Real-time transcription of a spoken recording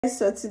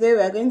So today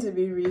we are going to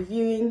be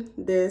reviewing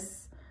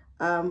this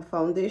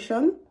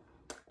foundation.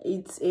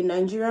 It's a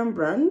Nigerian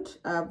brand.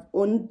 I've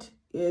owned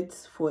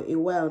it for a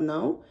while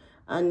now,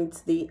 and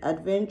it's the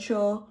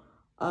Adventure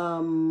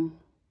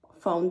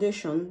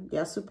foundation. They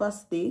are super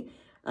stay,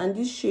 and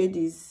this shade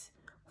is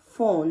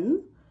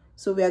Fawn.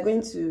 So we are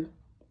going to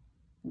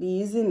be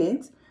using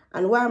it,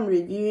 and why I'm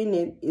reviewing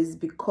it is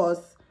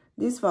because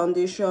this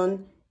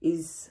foundation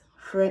is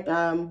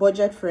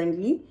budget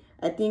friendly.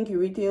 I think it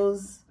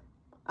retails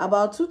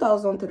about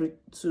 2,000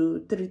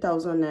 to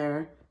 3,000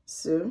 naira.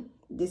 So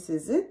this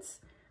is it,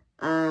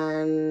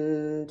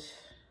 and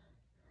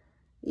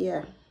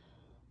yeah,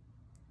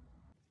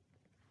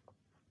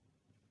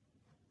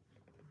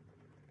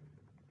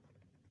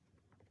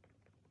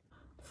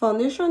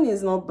 foundation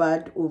is not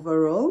bad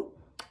overall,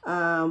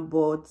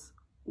 but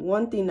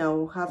one thing I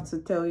will have to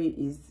tell you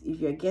is if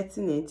you're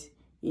getting it,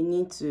 you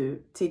need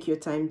to take your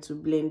time to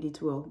blend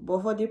it well.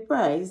 But for the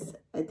price,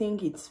 I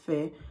think it's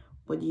fair,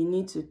 but you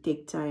need to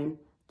take time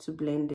to blend it.